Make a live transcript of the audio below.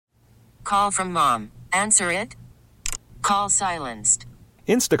Call from mom. Answer it. Call silenced.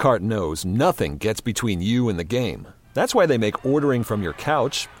 Instacart knows nothing gets between you and the game. That's why they make ordering from your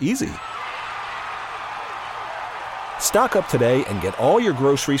couch easy. Stock up today and get all your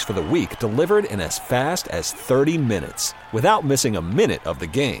groceries for the week delivered in as fast as 30 minutes without missing a minute of the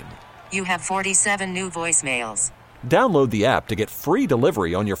game. You have 47 new voicemails. Download the app to get free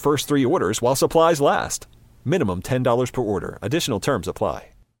delivery on your first 3 orders while supplies last. Minimum $10 per order. Additional terms apply.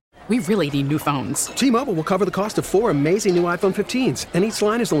 We really need new phones. T-Mobile will cover the cost of 4 amazing new iPhone 15s, and each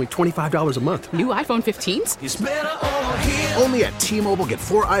line is only $25 a month. New iPhone 15s? It's better over here. Only at T-Mobile, get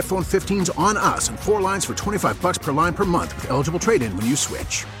 4 iPhone 15s on us and 4 lines for $25 per line per month with eligible trade-in when you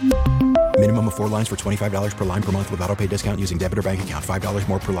switch. Minimum of 4 lines for $25 per line per month with autopay discount using debit or bank account. $5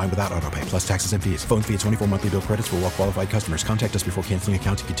 more per line without autopay, plus taxes and fees. Phone fee at 24 monthly bill credits for well-qualified customers. Contact us before canceling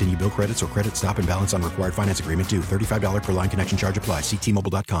account to continue bill credits or credit stop and balance on required finance agreement due. $35 per line connection charge applies. See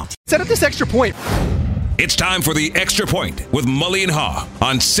T-Mobile.com. Set up this extra point. It's time for the Extra Point with Mulligan and Haugh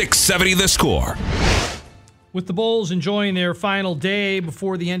on 670 The Score. With the Bulls enjoying their final day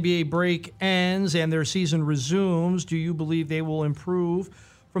before the NBA break ends and their season resumes, do you believe they will improve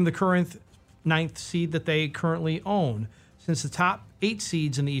from the current 9th seed that they currently own? Since the top 8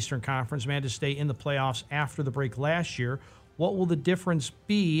 seeds in the Eastern Conference managed to stay in the playoffs after the break last year, what will the difference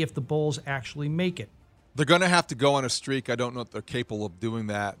be if the Bulls actually make it? They're going to have to go on a streak. I don't know if they're capable of doing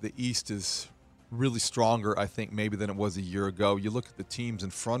that. The East is really stronger, I think, maybe than it was a year ago. You look at the teams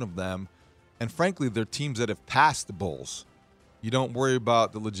in front of them, and frankly, they're teams that have passed the Bulls. You don't worry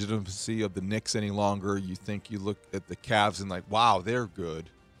about the legitimacy of the Knicks any longer. You look at the Cavs and like, wow, they're good.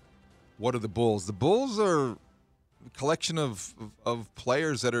 What are the Bulls? The Bulls are a collection of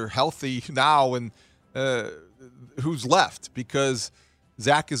players that are healthy now, and who's left? Because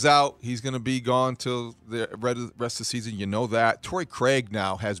Zach is out. He's going to be gone till the rest of the season. You know that. Torrey Craig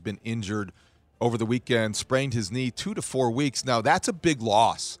now has been injured over the weekend, sprained his knee 2 to 4 weeks. Now, that's a big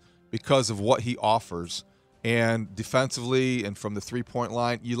loss because of what he offers. And defensively and from the three-point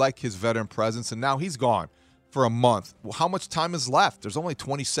line, you like his veteran presence. And now he's gone for a month. Well, how much time is left? There's only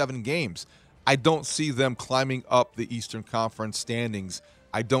 27 games. I don't see them climbing up the Eastern Conference standings.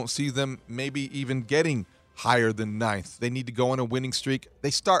 I don't see them maybe even getting higher than 9th. They need to go on a winning streak. They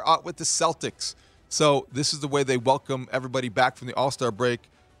start out with the Celtics. So this is the way they welcome everybody back from the All-Star break.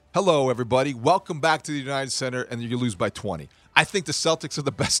 Hello, everybody. Welcome back to the United Center, and you lose by 20. I think the Celtics are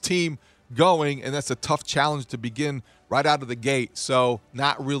the best team going, and that's a tough challenge to begin right out of the gate. So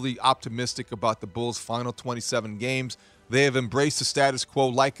not really optimistic about the Bulls' final 27 games. They have embraced the status quo,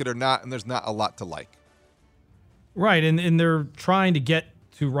 like it or not, and there's not a lot to like. Right, and they're trying to get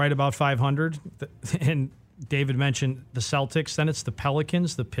to right about 500, and David mentioned the Celtics. Then it's the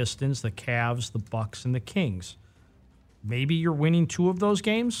Pelicans, the Pistons, the Cavs, the Bucks, and the Kings. Maybe you're winning 2 of those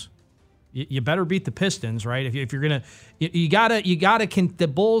games. You better beat the Pistons, right? If you're gonna,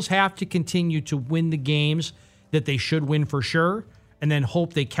 the Bulls have to continue to win the games that they should win for sure, and then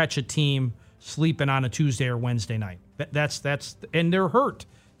hope they catch a team sleeping on a Tuesday or Wednesday night. That's and they're hurt.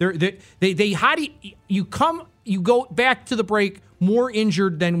 You go back to the break more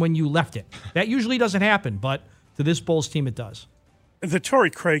injured than when you left it. That usually doesn't happen, but to this Bulls team, it does. The Torrey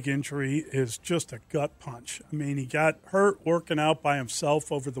Craig injury is just a gut punch. I mean, he got hurt working out by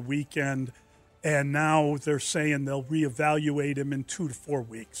himself over the weekend, and now they're saying they'll reevaluate him in 2 to 4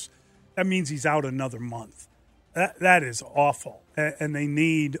 weeks. That means he's out another month. That is awful, and they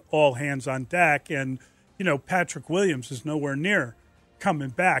need all hands on deck. And, Patrick Williams is nowhere near coming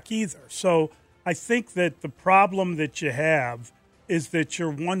back either. So I think that the problem that you have is that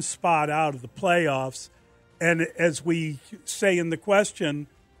you're one spot out of the playoffs. And as we say in the question,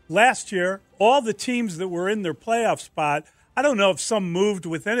 last year, all the teams that were in their playoff spot, I don't know if some moved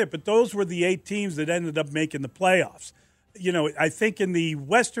within it, but those were the 8 teams that ended up making the playoffs. I think in the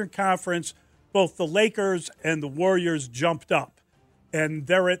Western Conference, both the Lakers and the Warriors jumped up, and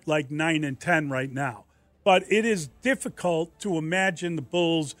they're at like 9 and 10 right now. But it is difficult to imagine the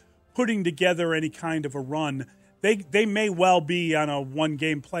Bulls putting together any kind of a run. They may well be on a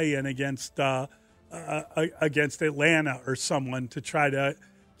one-game play-in against Atlanta or someone to try to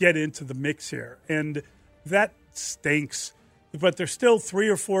get into the mix here. And that stinks. But they're still 3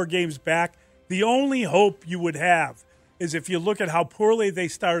 or 4 games back. The only hope you would have is if you look at how poorly they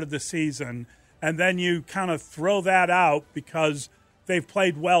started the season and then you kind of throw that out because they've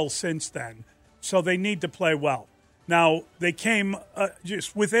played well since then. So they need to play well. Now, they came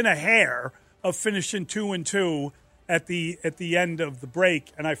just within a hair of finishing 2-2 at the end of the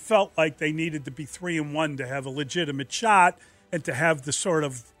break, and I felt like they needed to be 3-1 to have a legitimate shot and to have the sort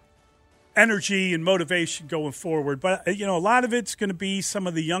of energy and motivation going forward. But, a lot of it's going to be some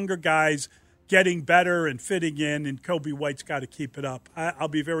of the younger guys getting better and fitting in, and Kobe White's got to keep it up. I'll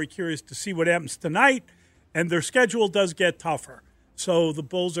be very curious to see what happens tonight, and their schedule does get tougher. So the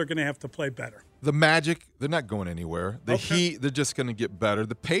Bulls are going to have to play better. The Magic, they're not going anywhere. The Heat, they're just going to get better.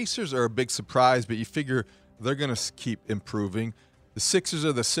 The Pacers are a big surprise, but you figure they're going to keep improving. The Sixers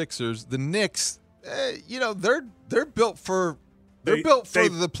are the Sixers. The Knicks, they're built for the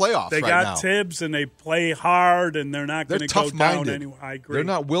playoffs. They right got now. Tibbs, and they play hard, and they're not going to go down anywhere. I agree. They're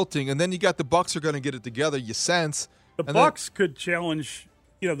not wilting, and then you got the Bucks are going to get it together. You sense the Bucks could challenge.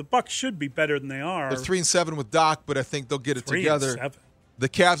 The Bucks should be better than they are. They're 3-7 with Doc, but I think they'll get it together. 3-7. The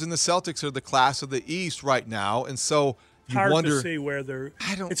Cavs and the Celtics are the class of the East right now, and so you wonder. To see where they're.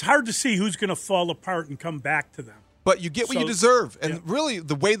 It's hard to see who's going to fall apart and come back to them. But you get what you deserve, and really,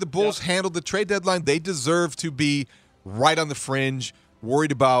 the way the Bulls handled the trade deadline, they deserve to be right on the fringe,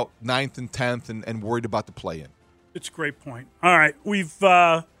 worried about 9th and 10th, and worried about the play-in. It's a great point. All right, we're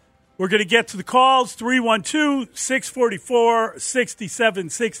going to get to the calls.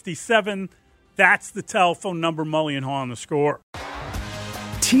 312-644-6767. That's the telephone number. Mulligan Haugh on the Score.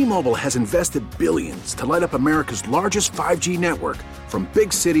 T-Mobile has invested billions to light up America's largest 5G network, from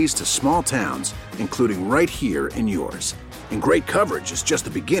big cities to small towns, including right here in yours. And great coverage is just the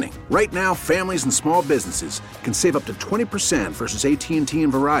beginning. Right now, families and small businesses can save up to 20% versus AT&T and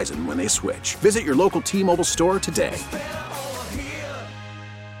Verizon when they switch. Visit your local T-Mobile store today.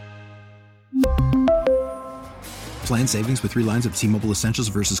 Plan savings with 3 lines of T-Mobile Essentials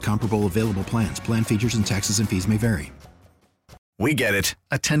versus comparable available plans. Plan features and taxes and fees may vary. We get it.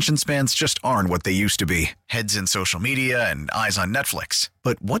 Attention spans just aren't what they used to be. Heads in social media and eyes on Netflix.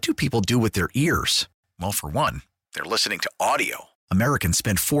 But what do people do with their ears? Well, for one, they're listening to audio. Americans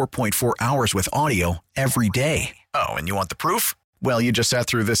spend 4.4 hours with audio every day. Oh, and you want the proof? Well, you just sat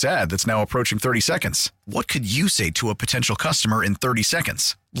through this ad that's now approaching 30 seconds. What could you say to a potential customer in 30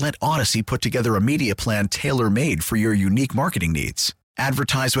 seconds? Let Odyssey put together a media plan tailor-made for your unique marketing needs.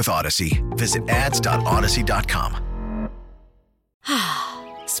 Advertise with Odyssey. Visit ads.odyssey.com.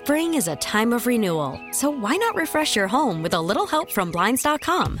 Spring is a time of renewal, so why not refresh your home with a little help from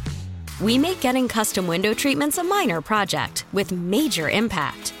Blinds.com? We make getting custom window treatments a minor project with major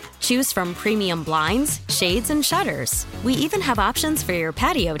impact. Choose from premium blinds, shades, and shutters. We even have options for your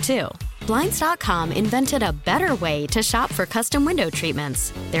patio, too. Blinds.com invented a better way to shop for custom window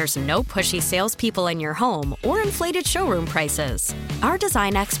treatments. There's no pushy salespeople in your home or inflated showroom prices. Our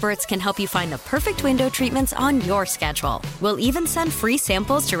design experts can help you find the perfect window treatments on your schedule. We'll even send free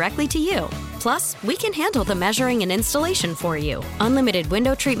samples directly to you. Plus, we can handle the measuring and installation for you. Unlimited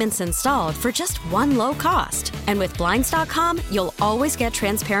window treatments installed for just one low cost. And with Blinds.com, you'll always get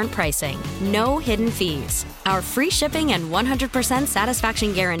transparent pricing. No hidden fees. Our free shipping and 100%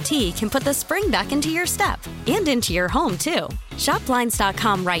 satisfaction guarantee can put the spring back into your step and into your home, too. Shop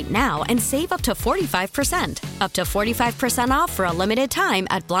Blinds.com right now and save up to 45%. Up to 45% off for a limited time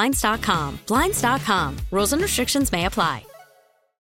at Blinds.com. Blinds.com. Rules and restrictions may apply.